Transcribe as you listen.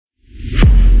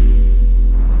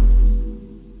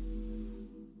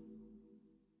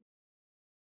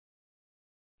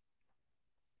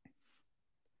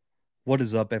What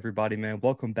is up, everybody, man?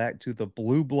 Welcome back to the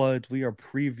Blue Bloods. We are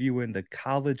previewing the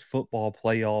college football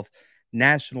playoff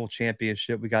national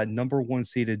championship. We got number one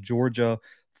seeded Georgia,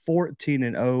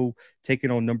 14-0, taking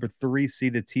on number three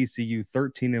seeded TCU,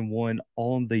 13-1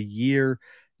 on the year.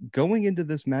 Going into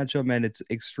this matchup, man, it's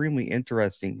extremely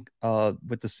interesting.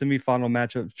 With the semifinal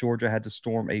matchup, Georgia had to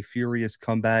storm a furious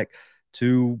comeback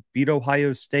to beat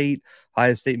Ohio State.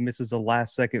 Ohio State misses a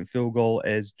last second field goal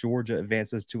as Georgia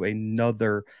advances to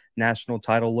another national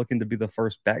title, looking to be the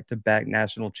first back to back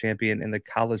national champion in the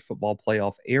college football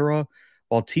playoff era.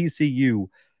 While TCU,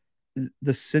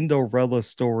 the Cinderella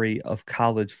story of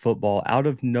college football, out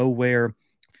of nowhere,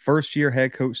 first year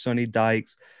head coach Sonny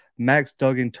Dykes. Max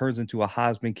Duggan turns into a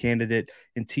Heisman candidate,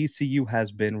 and TCU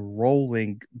has been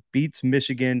rolling, beats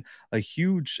Michigan. A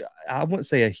huge, I wouldn't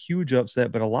say a huge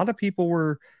upset, but a lot of people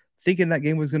were thinking that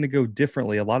game was going to go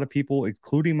differently. A lot of people,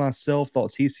 including myself,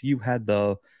 thought TCU had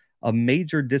a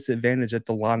major disadvantage at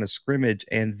the line of scrimmage,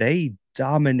 and they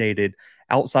dominated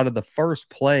outside of the first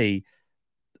play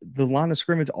the line of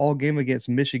scrimmage all game against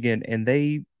Michigan, and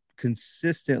they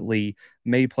consistently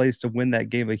made plays to win that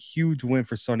game. A huge win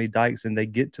for Sonny Dykes, and they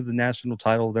get to the national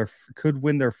title. They could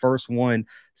win their first one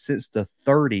since the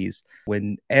 30s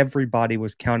when everybody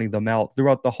was counting them out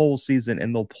throughout the whole season,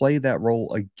 and they'll play that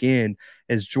role again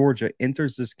as Georgia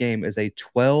enters this game as a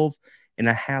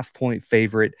 12.5 point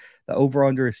favorite. The over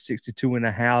under is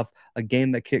 62.5, a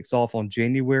game that kicks off on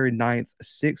January 9th,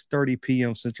 6:30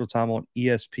 p.m. Central Time on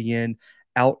ESPN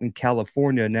out in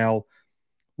California. Now,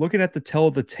 looking at the tail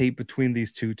of the tape between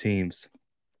these two teams,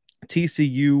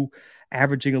 TCU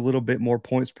averaging a little bit more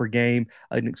points per game,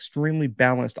 an extremely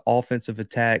balanced offensive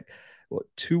attack,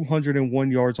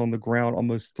 201 yards on the ground,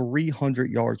 almost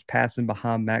 300 yards passing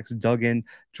behind Max Duggan.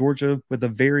 Georgia with a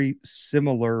very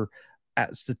similar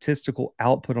statistical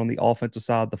output on the offensive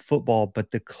side of the football,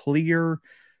 but the clear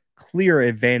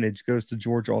advantage goes to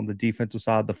Georgia on the defensive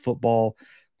side of the football.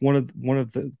 One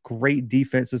of the great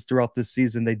defenses throughout this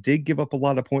season. They did give up a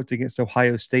lot of points against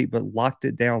Ohio State, but locked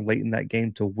it down late in that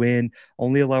game to win,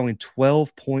 only allowing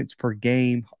 12 points per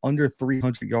game, under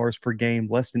 300 yards per game,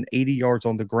 less than 80 yards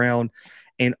on the ground,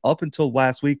 and up until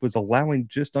last week was allowing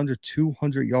just under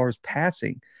 200 yards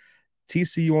passing.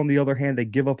 TCU, on the other hand, they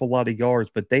give up a lot of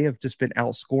yards, but they have just been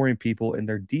outscoring people, and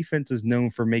their defense is known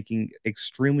for making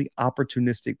extremely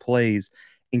opportunistic plays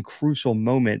in crucial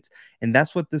moments. And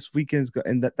that's what this weekend's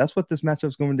and that's what this matchup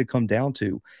is going to come down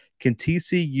to. Can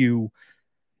TCU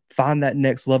find that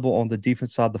next level on the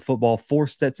defense side of the football,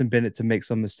 force Stetson Bennett to make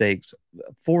some mistakes,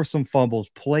 force some fumbles,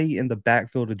 play in the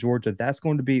backfield of Georgia? That's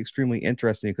going to be extremely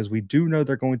interesting because we do know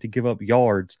they're going to give up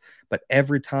yards, but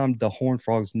every time the Horned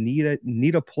Frogs need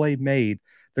a play made,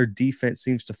 their defense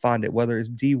seems to find it, whether it's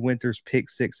D. Winters' pick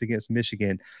six against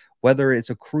Michigan, whether it's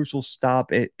a crucial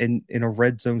stop in a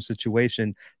red zone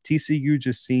situation. TCU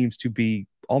just seems to be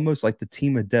almost like the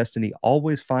team of destiny,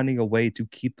 always finding a way to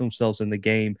keep themselves in the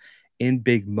game in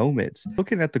big moments.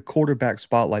 Looking at the quarterback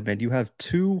spotlight, man, you have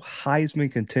two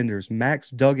Heisman contenders, Max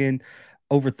Duggan,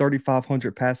 over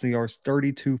 3,500 passing yards,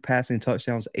 32 passing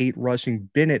touchdowns, 8 rushing.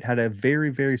 Bennett had a very,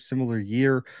 very similar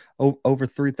year, over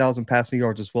 3,000 passing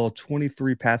yards as well,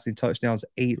 23 passing touchdowns,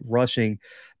 8 rushing.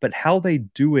 But how they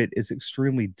do it is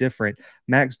extremely different.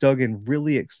 Max Duggan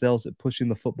really excels at pushing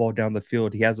the football down the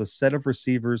field. He has a set of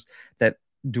receivers that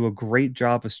do a great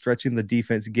job of stretching the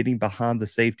defense, getting behind the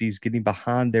safeties, getting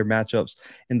behind their matchups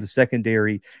in the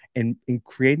secondary, and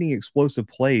creating explosive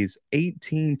plays.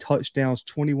 18 touchdowns,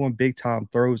 21 big time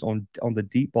throws on the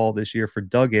deep ball this year for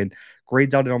Duggan.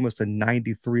 Grades out at almost a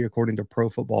 93 according to Pro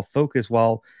Football Focus.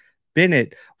 While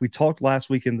Bennett, we talked last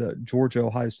week in the Georgia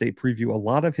Ohio State preview, a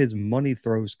lot of his money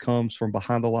throws comes from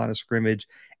behind the line of scrimmage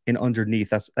and underneath.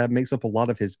 That makes up a lot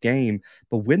of his game.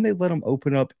 But when they let him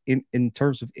open up in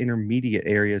terms of intermediate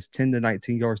areas, 10 to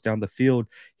 19 yards down the field,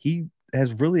 he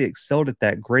has really excelled at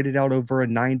that. Graded out over a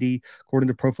 90 according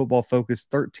to Pro Football Focus,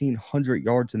 1,300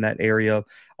 yards in that area,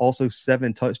 also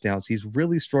 7 touchdowns. He's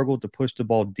really struggled to push the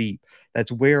ball deep.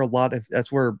 That's where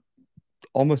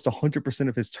almost 100%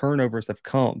 of his turnovers have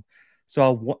come.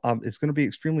 So it's going to be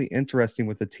extremely interesting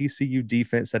with the TCU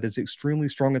defense that is extremely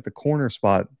strong at the corner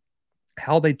spot,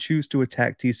 how they choose to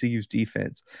attack TCU's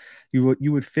defense. You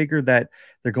would figure that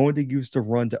they're going to use the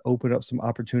run to open up some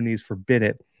opportunities for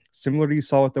Bennett. Similar to you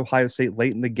saw with Ohio State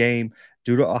late in the game,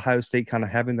 due to Ohio State kind of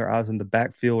having their eyes in the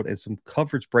backfield and some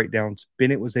coverage breakdowns,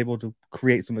 Bennett was able to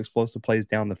create some explosive plays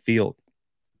down the field.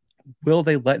 Will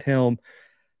they let him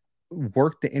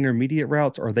work the intermediate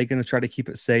routes, or are they going to try to keep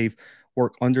it safe,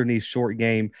 work underneath short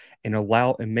game, and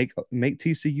allow and make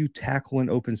TCU tackle in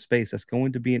open space? That's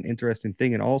going to be an interesting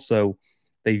thing. And also,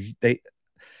 they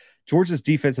Georgia's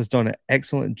defense has done an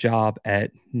excellent job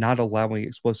at not allowing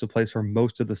explosive plays for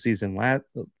most of the season.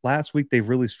 Last week, they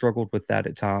really struggled with that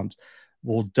at times.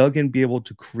 Will Duggan be able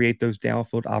to create those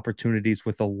downfield opportunities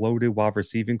with a loaded wide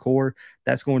receiving core?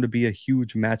 That's going to be a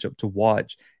huge matchup to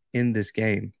watch in this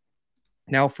game.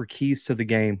 Now, for keys to the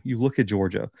game, you look at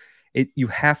Georgia. You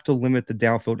have to limit the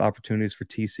downfield opportunities for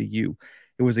TCU.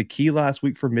 It was a key last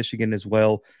week for Michigan as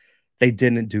well. They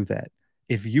didn't do that.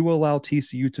 If you allow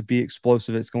TCU to be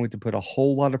explosive, it's going to put a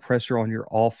whole lot of pressure on your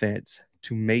offense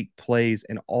to make plays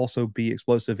and also be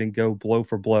explosive and go blow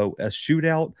for blow. A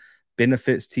shootout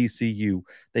benefits TCU.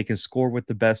 They can score with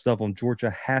the best of them. Georgia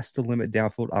has to limit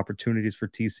downfield opportunities for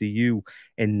TCU,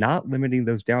 and not limiting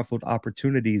those downfield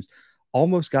opportunities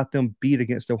almost got them beat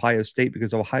against Ohio State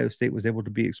because Ohio State was able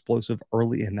to be explosive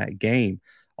early in that game.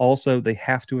 Also, they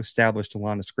have to establish the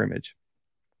line of scrimmage.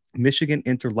 Michigan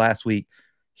entered last week,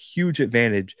 huge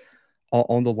advantage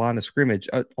on the line of scrimmage.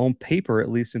 On paper, at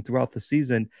least, and throughout the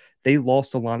season, they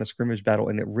lost a line of scrimmage battle,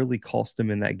 and it really cost them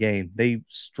in that game. They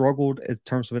struggled in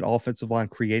terms of an offensive line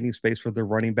creating space for their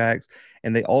running backs,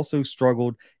 and they also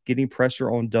struggled getting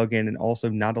pressure on Duggan and also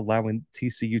not allowing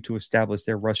TCU to establish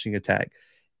their rushing attack.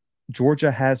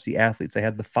 Georgia has the athletes. They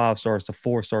have the 5 stars, the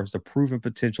 4 stars, the proven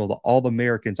potential, the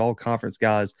All-Americans, all conference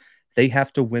guys. They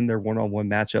have to win their one-on-one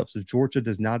matchups. If Georgia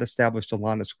does not establish the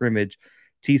line of scrimmage,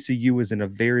 TCU is in a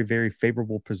very, very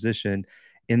favorable position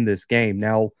in this game.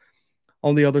 Now,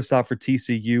 on the other side for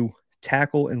TCU,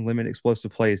 tackle and limit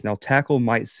explosive plays. Now, tackle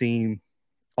might seem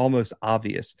almost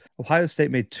obvious. Ohio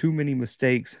State made too many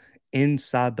mistakes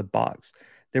inside the box.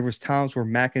 There was times where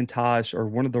McIntosh or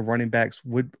one of the running backs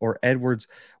or Edwards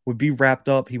would be wrapped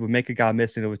up. He would make a guy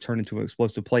miss and it would turn into an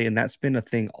explosive play. And that's been a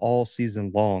thing all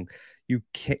season long.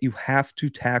 You have to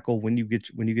tackle when you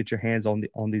get your hands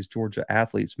on these Georgia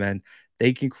athletes, man.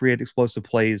 They can create explosive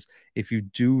plays if you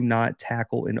do not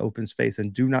tackle in open space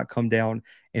and do not come down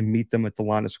and meet them at the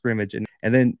line of scrimmage.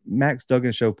 And then Max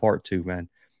Duggan show part 2, man.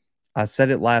 I said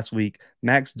it last week.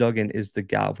 Max Duggan is the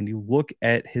guy. When you look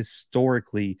at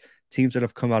historically teams that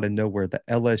have come out of nowhere, the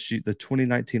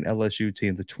 2019 LSU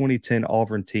team, the 2010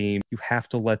 Auburn team, you have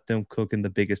to let them cook in the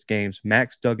biggest games.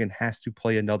 Max Duggan has to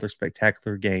play another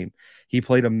spectacular game. He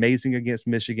played amazing against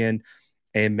Michigan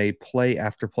and made play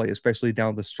after play, especially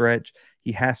down the stretch.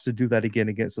 He has to do that again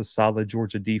against a solid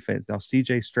Georgia defense. Now,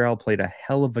 CJ Stroud played a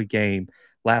hell of a game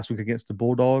last week against the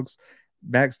Bulldogs.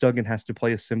 Max Duggan has to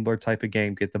play a similar type of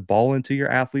game. Get the ball into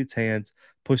your athletes' hands,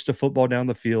 push the football down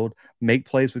the field, make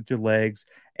plays with your legs,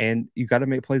 and you got to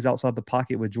make plays outside the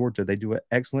pocket with Georgia. They do an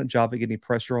excellent job of getting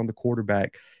pressure on the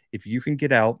quarterback. If you can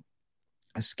get out,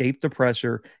 escape the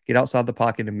pressure, get outside the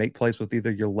pocket, and make plays with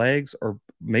either your legs or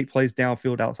make plays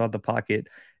downfield outside the pocket,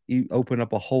 you open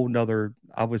up a whole nother,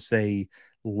 I would say,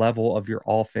 level of your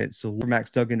offense. So for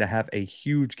Max Duggan to have a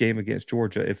huge game against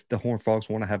Georgia if the Horned Frogs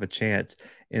want to have a chance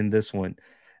in this one.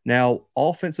 Now,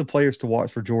 offensive players to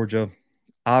watch for Georgia,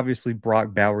 obviously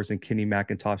Brock Bowers and Kenny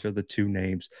McIntosh are the 2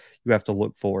 names you have to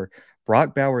look for.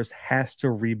 Brock Bowers has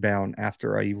to rebound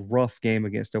after a rough game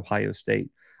against Ohio State.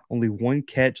 Only 1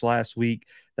 catch last week.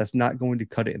 That's not going to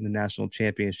cut it in the national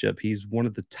championship. He's one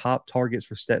of the top targets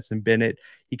for Stetson Bennett.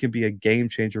 He can be a game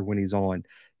changer when he's on.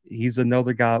 He's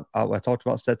another guy. I talked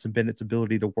about Stetson Bennett's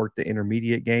ability to work the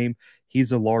intermediate game.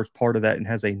 He's a large part of that and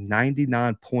has a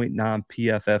 99.9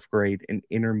 PFF grade in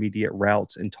intermediate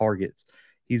routes and targets.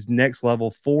 He's next level,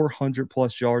 400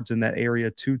 plus yards in that area,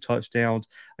 2 touchdowns,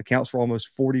 accounts for almost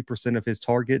 40% of his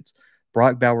targets.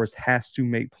 Brock Bowers has to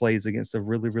make plays against a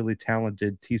really, really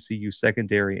talented TCU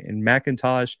secondary. And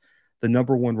McIntosh, the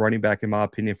number 1 running back, in my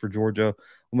opinion, for Georgia,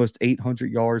 almost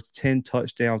 800 yards, 10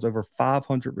 touchdowns, over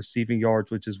 500 receiving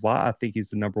yards, which is why I think he's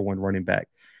the number 1 running back.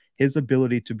 His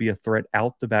ability to be a threat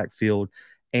out the backfield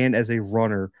and as a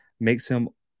runner makes him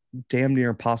damn near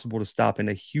impossible to stop and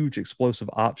a huge explosive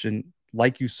option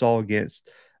like you saw against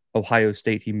Ohio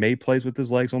State. He made plays with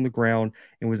his legs on the ground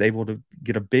and was able to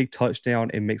get a big touchdown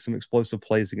and make some explosive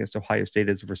plays against Ohio State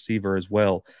as a receiver as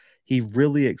well. He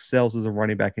really excels as a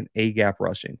running back in A-gap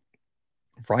rushing.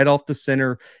 Right off the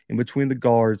center, in between the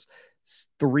guards,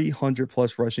 300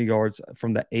 plus rushing yards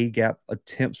from the A-gap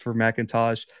attempts for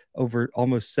McIntosh, over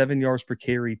almost 7 yards per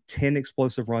carry, 10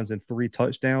 explosive runs, and 3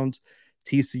 touchdowns.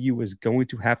 TCU is going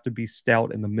to have to be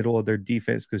stout in the middle of their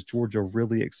defense because Georgia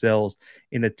really excels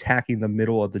in attacking the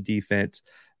middle of the defense,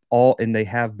 and they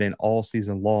have been all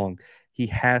season long. He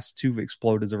has to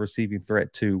explode as a receiving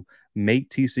threat too. Make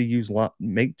TCU's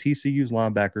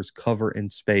linebackers cover in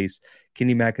space.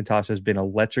 Kenny McIntosh has been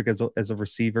electric as a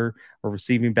receiver or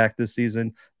receiving back this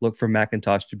season. Look for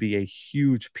McIntosh to be a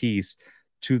huge piece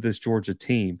to this Georgia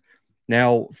team.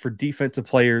 Now, for defensive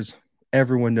players,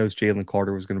 everyone knows Jalen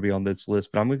Carter was going to be on this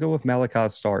list, but I'm going to go with Malachi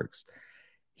Starks.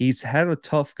 He's had a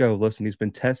tough go. Listen, he's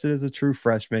been tested as a true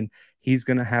freshman. He's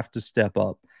going to have to step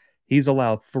up. He's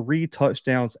allowed 3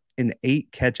 touchdowns and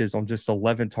 8 catches on just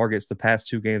 11 targets the past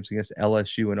 2 games against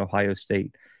LSU and Ohio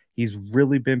State. He's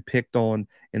really been picked on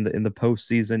in the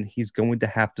postseason. He's going to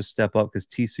have to step up because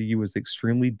TCU is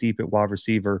extremely deep at wide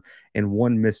receiver, and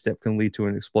one misstep can lead to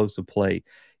an explosive play.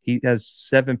 He has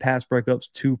 7 pass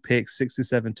breakups, 2 picks,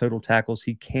 67 total tackles.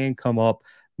 He can come up,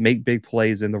 make big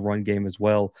plays in the run game as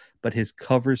well, but his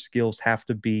coverage skills have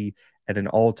to be at an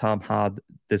all-time high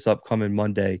this upcoming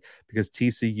Monday because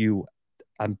TCU,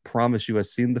 I promise you,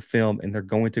 has seen the film and they're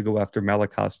going to go after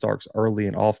Malachi Starks early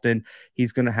and often.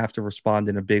 He's going to have to respond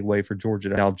in a big way for Georgia.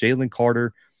 Now, Jalen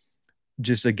Carter,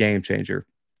 just a game changer.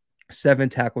 7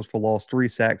 tackles for loss, 3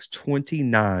 sacks,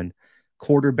 29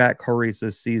 quarterback hurries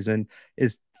this season,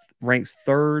 is ranks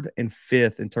 3rd and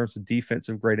 5th in terms of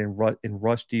defensive grade and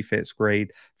rush defense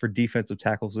grade for defensive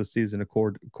tackles this season,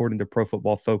 according to Pro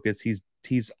Football Focus.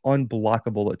 He's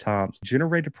unblockable at times.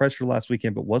 Generated pressure last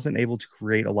weekend, but wasn't able to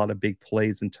create a lot of big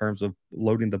plays in terms of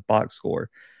loading the box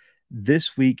score.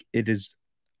 This week, it is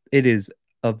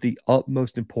of the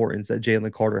utmost importance that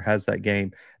Jalen Carter has that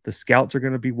game. The scouts are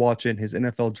going to be watching. His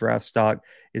NFL draft stock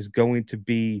is going to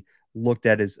be looked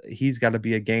at as he's got to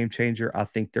be a game changer. I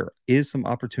think there is some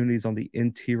opportunities on the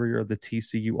interior of the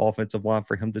TCU offensive line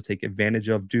for him to take advantage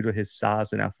of due to his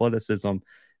size and athleticism.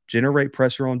 Generate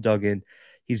pressure on Duggan.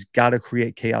 He's got to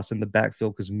create chaos in the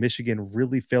backfield because Michigan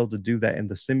really failed to do that in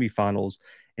the semifinals,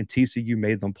 and TCU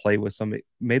made them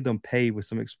pay with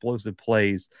some explosive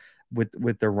plays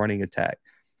with their running attack.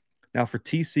 Now for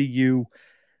TCU,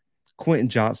 Quentin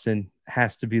Johnston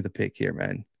has to be the pick here,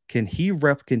 man. Can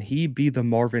he be the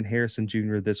Marvin Harrison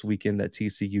Jr. this weekend that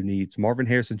TCU needs? Marvin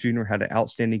Harrison Jr. had an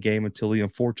outstanding game until he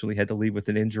unfortunately had to leave with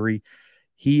an injury.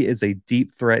 He is a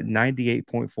deep threat,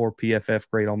 98.4 PFF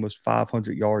grade, almost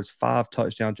 500 yards, 5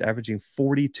 touchdowns, averaging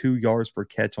 42 yards per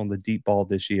catch on the deep ball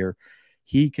this year.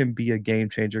 He can be a game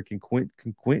changer. Can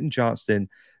Quentin Johnston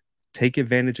take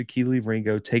advantage of Keely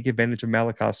Ringo, take advantage of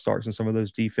Malachi Starks and some of those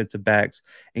defensive backs,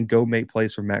 and go make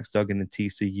plays for Max Duggan and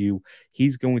TCU?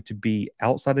 He's going to be,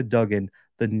 outside of Duggan,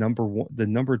 I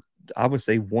would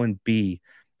say 1B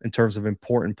in terms of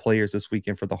important players this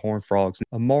weekend for the Horned Frogs.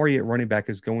 Amari at running back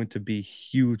is going to be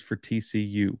huge for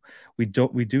TCU. We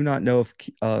do not know if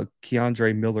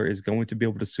Keandre Miller is going to be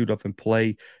able to suit up and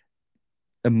play.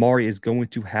 Amari is going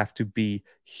to have to be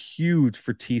huge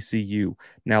for TCU.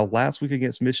 Now, last week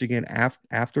against Michigan,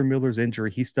 after Miller's injury,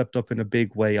 he stepped up in a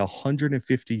big way,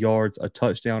 150 yards, a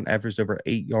touchdown, averaged over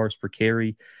 8 yards per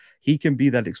carry. He can be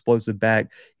that explosive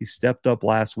back. He stepped up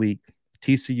last week.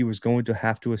 TCU is going to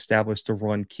have to establish the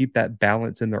run, keep that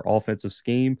balance in their offensive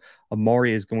scheme.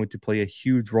 Amari is going to play a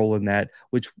huge role in that,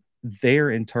 which there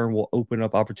in turn will open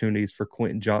up opportunities for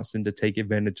Quentin Johnston to take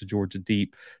advantage of Georgia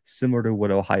deep, similar to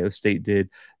what Ohio State did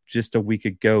just a week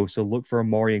ago. So look for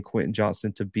Amari and Quentin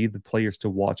Johnston to be the players to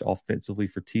watch offensively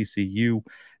for TCU.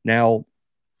 Now,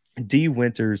 D.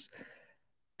 Winters,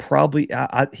 probably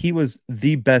he was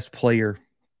the best player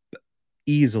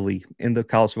easily in the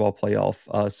college football playoff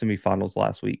semifinals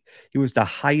last week. He was the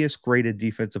highest graded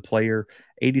defensive player,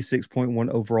 86.1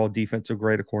 overall defensive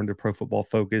grade according to Pro Football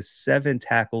Focus, 7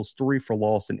 tackles, 3 for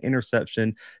loss, an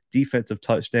interception, defensive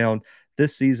touchdown.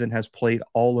 This season has played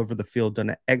all over the field, done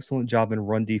an excellent job in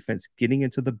run defense, getting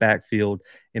into the backfield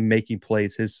and making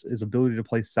plays. His ability to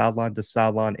play sideline to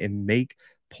sideline and make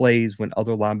plays when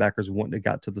other linebackers wouldn't have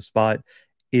got to the spot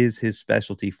is his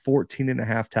specialty.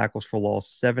 14.5 tackles for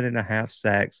loss, 7.5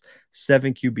 sacks,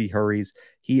 7 QB hurries.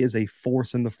 He is a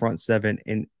force in the front 7.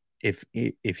 And if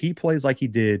he plays like he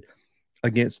did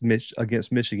against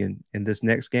Michigan in this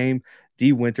next game,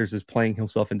 D. Winters is playing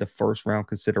himself into first round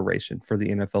consideration for the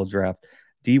NFL draft.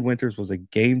 D. Winters was a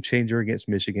game changer against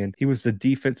Michigan. He was the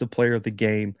defensive player of the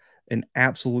game, an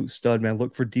absolute stud, man.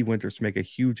 Look for D. Winters to make a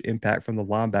huge impact from the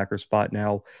linebacker spot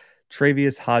now.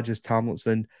 Travius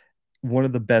Hodges-Tomlinson, one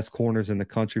of the best corners in the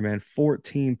country, man.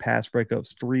 14 pass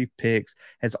breakups, 3 picks,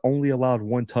 has only allowed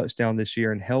 1 touchdown this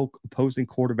year and held opposing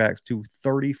quarterbacks to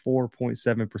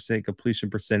 34.7%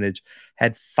 completion percentage,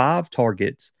 had 5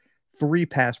 targets, 3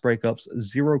 pass breakups,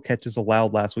 0 catches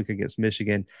allowed last week against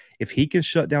Michigan. If he can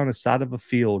shut down a side of a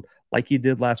field like he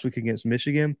did last week against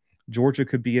Michigan, Georgia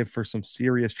could be in for some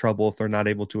serious trouble if they're not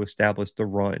able to establish the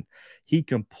run. He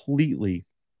completely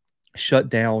shut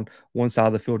down one side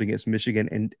of the field against Michigan,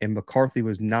 and McCarthy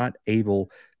was not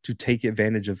able to take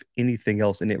advantage of anything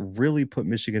else. And it really put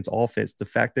Michigan's offense, the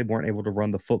fact they weren't able to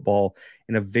run the football,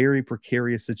 in a very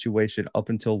precarious situation up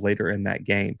until later in that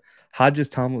game. Hodges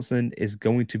Tomlinson is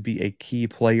going to be a key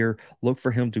player. Look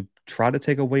for him to try to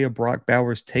take away a Brock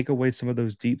Bowers, take away some of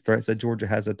those deep threats that Georgia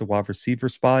has at the wide receiver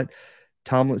spot.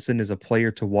 Tomlinson is a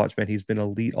player to watch, man. He's been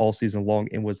elite all season long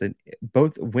and was in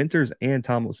both Winters and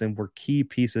Tomlinson were key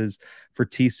pieces for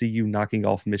TCU knocking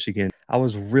off Michigan. I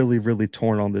was really, really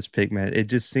torn on this pick, man. It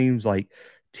just seems like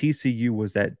TCU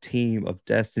was that team of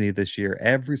destiny this year.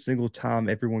 Every single time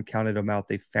everyone counted them out,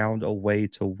 they found a way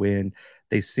to win.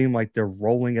 They seem like they're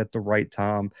rolling at the right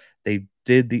time. They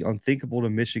did the unthinkable to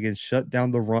Michigan, shut down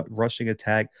the rushing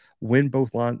attack, win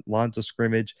both lines of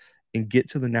scrimmage, and get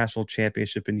to the national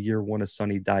championship in year one of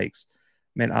Sonny Dykes.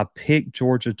 Man, I picked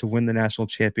Georgia to win the national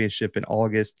championship in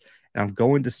August, and I'm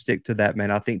going to stick to that,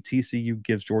 man. I think TCU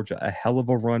gives Georgia a hell of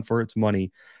a run for its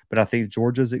money, but I think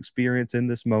Georgia's experience in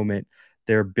this moment,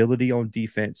 their ability on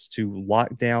defense to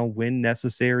lock down when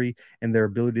necessary, and their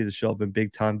ability to show up in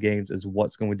big time games is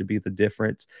what's going to be the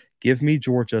difference. Give me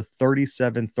Georgia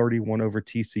 37-31 over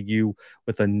TCU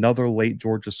with another late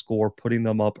Georgia score, putting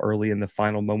them up early in the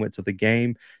final moments of the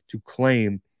game to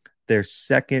claim their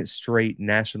second straight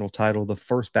national title, the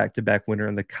first back-to-back winner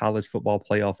in the college football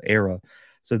playoff era.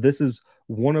 So this is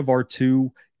one of our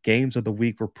two games of the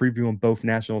week. We're previewing both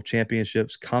national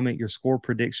championships. Comment your score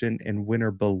prediction and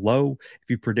winner below. If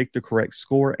you predict the correct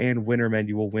score and winner, man,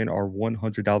 you will win our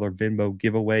 $100 Venmo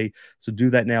giveaway. So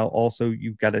do that now. Also,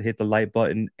 you've got to hit the like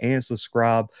button and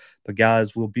subscribe. But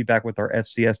guys, we'll be back with our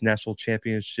FCS national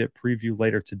championship preview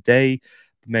later today.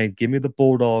 Man, give me the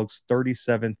Bulldogs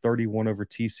 37-31 over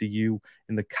TCU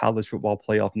in the college football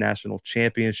playoff national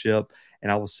championship.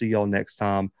 And I will see y'all next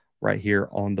time right here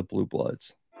on the Blue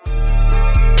Bloods.